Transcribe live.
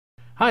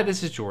Hi,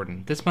 this is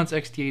Jordan. This month's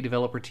XDA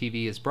Developer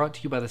TV is brought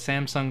to you by the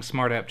Samsung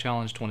Smart App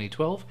Challenge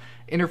 2012.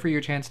 Enter for your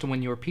chance to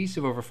win your piece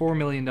of over $4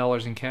 million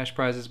in cash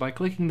prizes by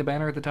clicking the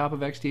banner at the top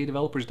of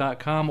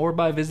xdadevelopers.com or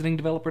by visiting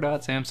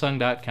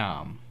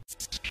developer.samsung.com.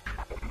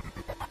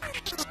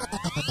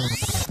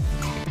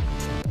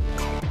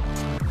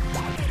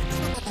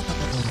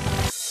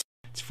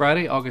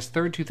 Friday, August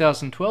 3rd,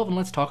 2012, and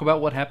let's talk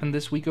about what happened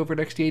this week over at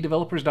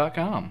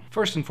xdadevelopers.com.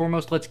 First and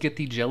foremost, let's get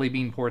the Jelly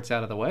Bean ports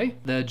out of the way.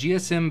 The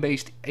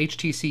GSM-based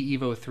HTC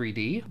Evo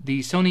 3D,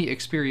 the Sony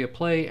Xperia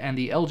Play, and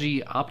the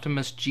LG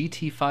Optimus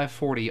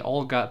GT540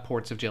 all got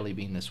ports of Jelly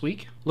Bean this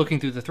week. Looking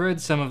through the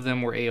threads, some of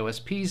them were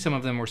AOSP, some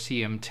of them were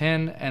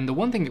CM10, and the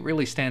one thing that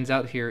really stands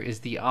out here is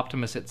the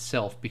Optimus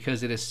itself,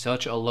 because it is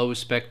such a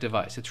low-spec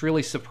device. It's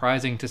really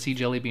surprising to see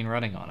Jelly Bean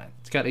running on it.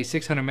 It's got a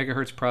 600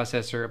 MHz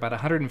processor, about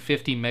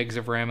 150 megs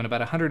of RAM, and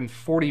about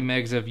 140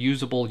 megs of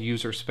usable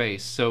user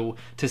space, so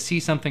to see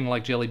something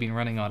like Jelly Bean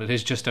running on it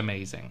is just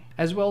amazing.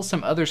 As well,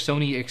 some other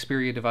Sony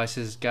Xperia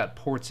devices got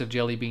ports of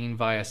Jelly Bean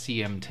via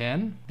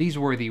CM10. These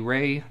were the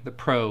Ray, the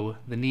Pro,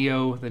 the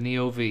Neo, the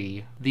Neo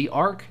V, the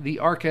Arc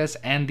S,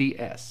 and the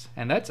S,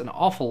 and that's an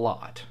awful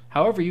lot.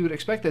 However, you would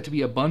expect that to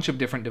be a bunch of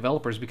different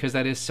developers because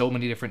that is so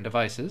many different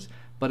devices,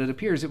 but it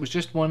appears it was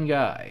just one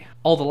guy.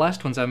 All the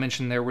last ones I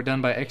mentioned there were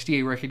done by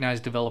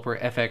XDA-recognized developer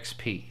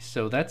FXP,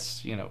 so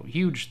that's,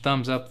 huge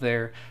thumbs up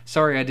there.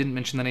 Sorry I didn't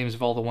mention the names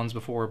of all the ones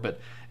before, but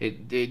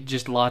it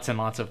just lots and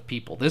lots of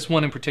people. This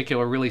one in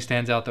particular really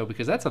stands out, though,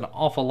 because that's an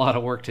awful lot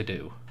of work to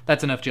do.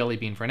 That's enough Jelly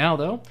Bean for now,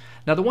 though.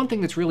 Now, the one thing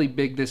that's really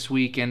big this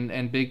week,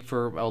 and big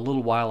for a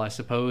little while, I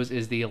suppose,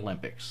 is the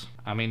Olympics.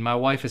 I mean, my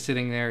wife is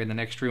sitting there in the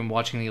next room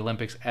watching the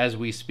Olympics as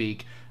we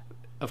speak.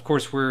 Of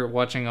course, we're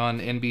watching on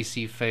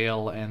NBC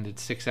Fail, and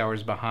it's 6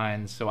 hours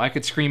behind, so I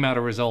could scream out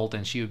a result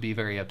and she would be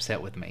very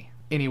upset with me.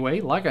 Anyway,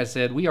 like I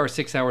said, we are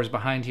 6 hours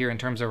behind here in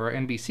terms of our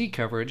NBC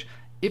coverage.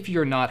 If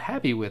you're not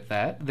happy with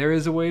that, there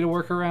is a way to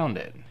work around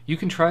it. You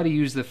can try to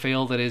use the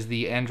Fail, that is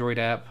the Android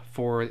app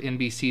for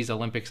NBC's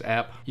Olympics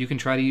app. You can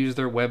try to use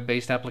their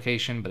web-based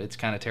application, but it's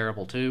kind of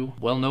terrible too.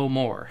 Well, no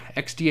more.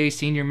 XDA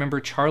senior member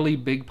Charlie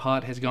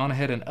Bigpot has gone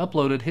ahead and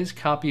uploaded his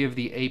copy of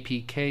the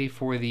APK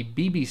for the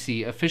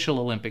BBC official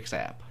Olympics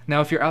app. Now,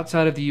 if you're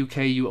outside of the UK,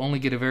 you only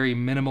get a very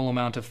minimal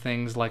amount of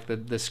things like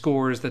the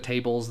scores, the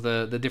tables,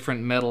 the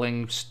different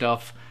medaling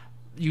stuff.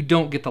 You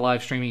don't get the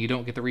live streaming, you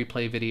don't get the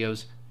replay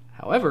videos.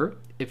 However,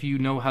 if you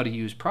know how to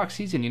use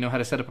proxies and you know how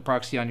to set up a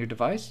proxy on your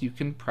device, you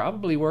can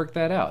probably work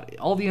that out.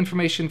 All the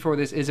information for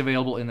this is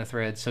available in the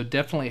thread, so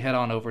definitely head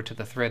on over to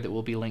the thread that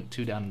will be linked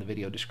to down in the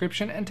video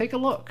description and take a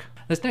look.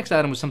 This next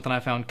item was something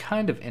I found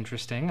kind of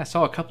interesting. I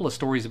saw a couple of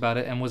stories about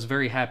it and was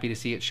very happy to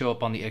see it show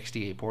up on the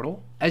XDA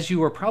portal. As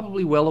you are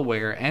probably well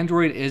aware,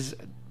 Android is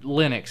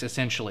Linux,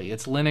 essentially.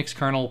 It's Linux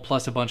kernel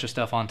plus a bunch of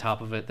stuff on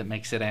top of it that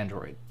makes it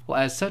Android. Well,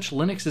 as such,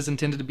 Linux is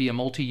intended to be a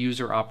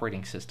multi-user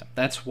operating system.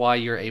 That's why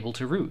you're able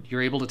to root.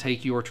 You're able to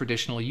take your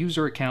traditional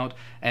user account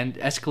and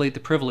escalate the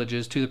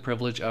privileges to the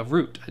privilege of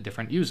root, a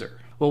different user.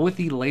 Well, with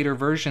the later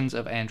versions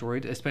of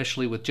Android,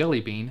 especially with Jelly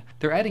Bean,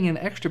 they're adding in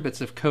extra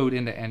bits of code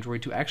into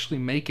Android to actually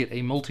make it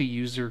a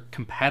multi-user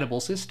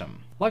compatible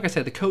system. Like I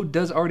said, the code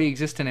does already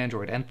exist in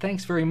Android, and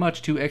thanks very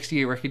much to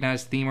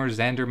XDA-recognized themer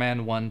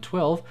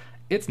Xanderman112,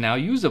 it's now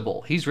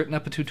usable. He's written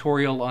up a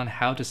tutorial on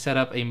how to set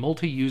up a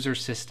multi-user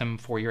system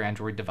for your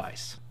Android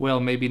device.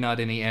 Well, maybe not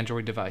any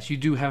Android device. You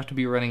do have to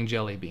be running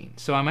Jelly Bean.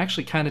 So I'm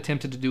actually kind of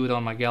tempted to do it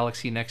on my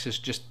Galaxy Nexus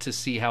just to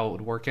see how it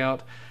would work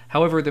out.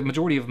 However, the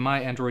majority of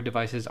my Android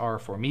devices are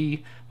for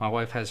me. My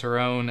wife has her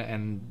own,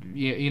 and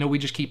we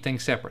just keep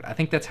things separate. I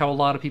think that's how a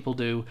lot of people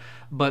do,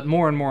 but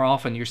more and more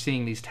often you're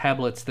seeing these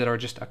tablets that are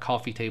just a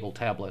coffee table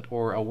tablet,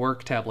 or a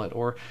work tablet,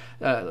 or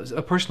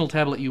a personal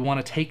tablet you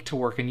want to take to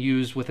work and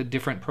use with a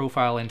different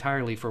profile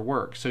entirely for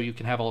work. So you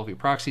can have all of your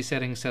proxy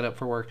settings set up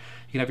for work,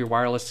 you can have your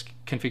wireless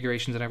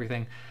configurations and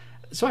everything.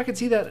 So I could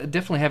see that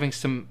definitely having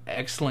some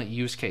excellent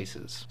use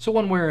cases. So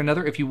one way or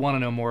another, if you want to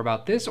know more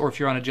about this, or if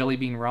you're on a Jelly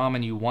Bean ROM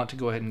and you want to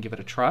go ahead and give it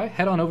a try,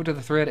 head on over to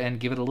the thread and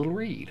give it a little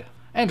read.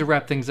 And to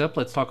wrap things up,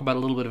 let's talk about a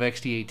little bit of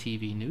XDA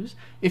TV news.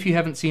 If you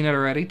haven't seen it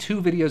already,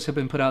 2 videos have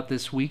been put out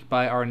this week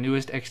by our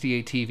newest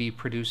XDA TV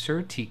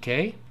producer,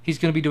 TK. He's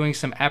going to be doing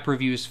some app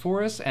reviews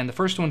for us, and the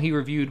first one he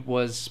reviewed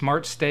was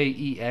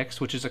SmartStay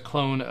EX, which is a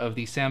clone of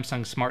the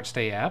Samsung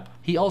SmartStay app.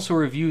 He also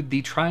reviewed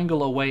the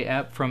Triangle Away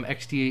app from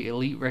XDA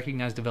Elite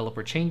recognized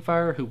developer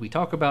Chainfire, who we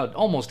talk about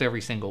almost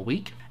every single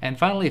week. And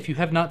finally, if you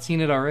have not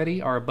seen it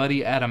already, our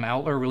buddy Adam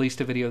Outler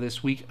released a video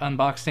this week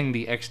unboxing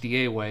the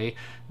XDA Way,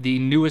 the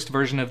newest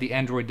version of the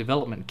Android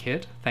development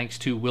kit, thanks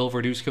to Will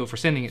Verduzco for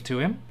sending it to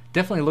him.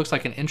 Definitely looks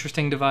like an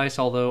interesting device,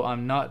 although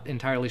I'm not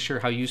entirely sure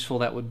how useful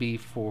that would be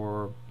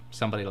for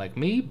somebody like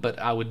me, but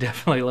I would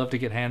definitely love to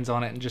get hands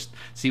on it and just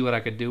see what I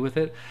could do with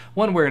it.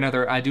 One way or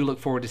another, I do look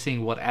forward to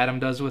seeing what Adam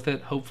does with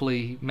it.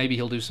 Hopefully, maybe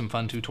he'll do some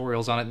fun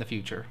tutorials on it in the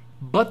future.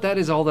 But that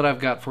is all that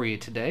I've got for you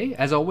today.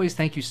 As always,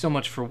 thank you so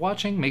much for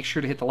watching. Make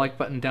sure to hit the like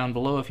button down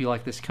below if you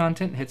like this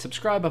content. Hit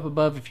subscribe up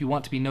above if you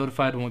want to be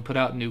notified when we put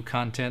out new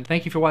content.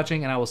 Thank you for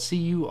watching, and I will see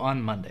you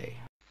on Monday.